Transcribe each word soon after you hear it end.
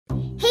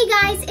Hey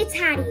guys, it's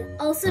Hattie,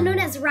 also known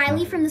as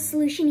Riley from the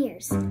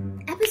Solutioneers.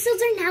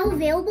 Episodes are now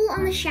available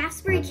on the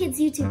Shaftesbury Kids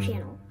YouTube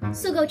channel,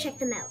 so go check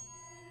them out.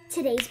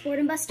 Today's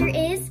Boredom Buster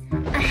is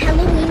a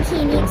Halloween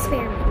candy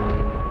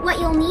experiment. What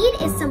you'll need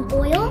is some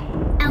oil,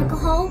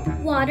 alcohol,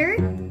 water,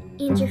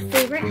 and your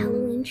favorite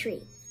Halloween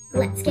treat.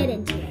 Let's get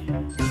into it.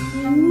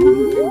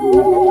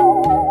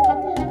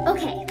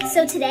 Okay,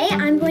 so today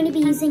I'm going to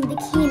be using the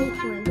candy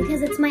corn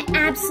because it's my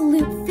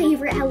absolute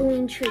favorite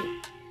Halloween treat.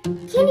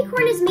 Candy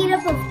corn is made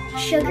up of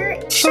sugar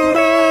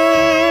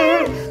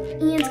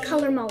and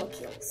color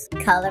molecules.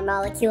 Color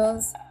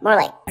molecules? More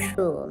like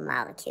cool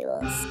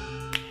molecules.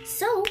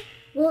 So,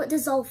 will it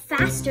dissolve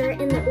faster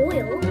in the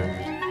oil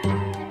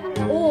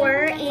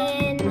or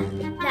in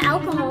the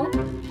alcohol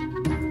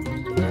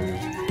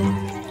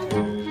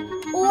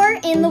or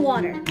in the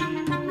water?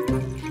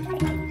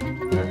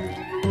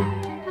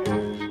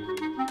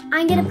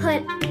 I'm gonna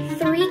put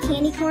 3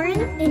 candy corn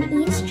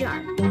in each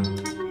jar.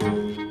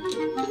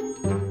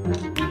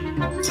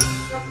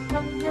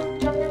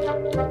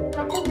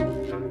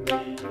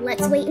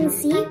 Let's wait and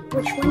see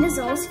which one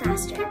dissolves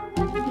faster.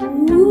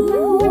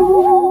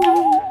 Ooh.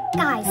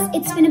 Guys,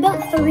 it's been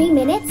about 3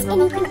 minutes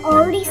and you can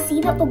already see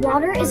that the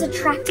water is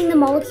attracting the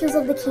molecules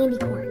of the candy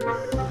corn.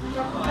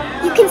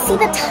 You can see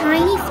the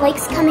tiny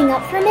flakes coming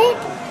up from it,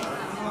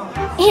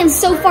 and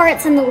so far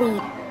it's in the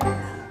lead.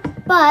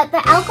 But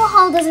the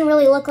alcohol doesn't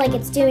really look like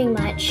it's doing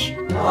much.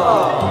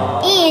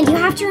 And you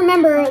have to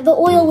remember the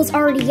oil was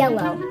already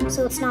yellow,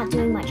 so it's not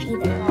doing much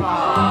either.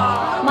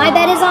 My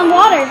bet is on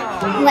water.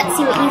 Let's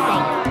see what you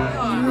think.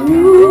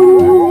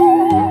 Ooh.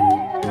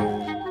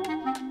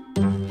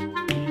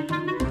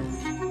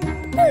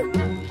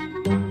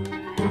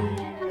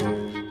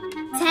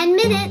 10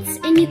 minutes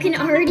and you can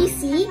already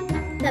see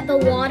that the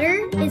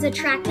water is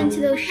attracting to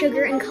those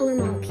sugar and color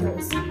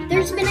molecules.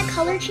 There's been a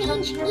color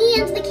change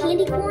and the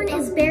candy corn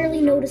is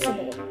barely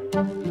noticeable.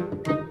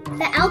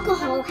 The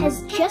alcohol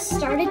has just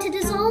started to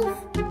dissolve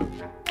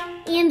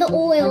and the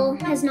oil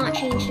has not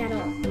changed at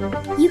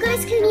all. You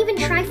guys can even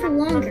try for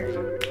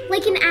longer,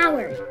 like an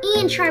hour,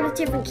 and try with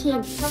different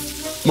candies.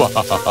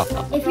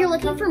 If you're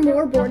looking for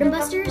more Boredom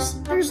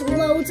Busters, there's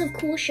loads of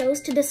cool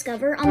shows to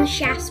discover on the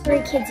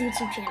Shaftesbury Kids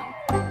YouTube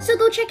channel. So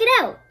go check it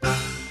out.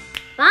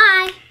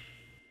 Bye!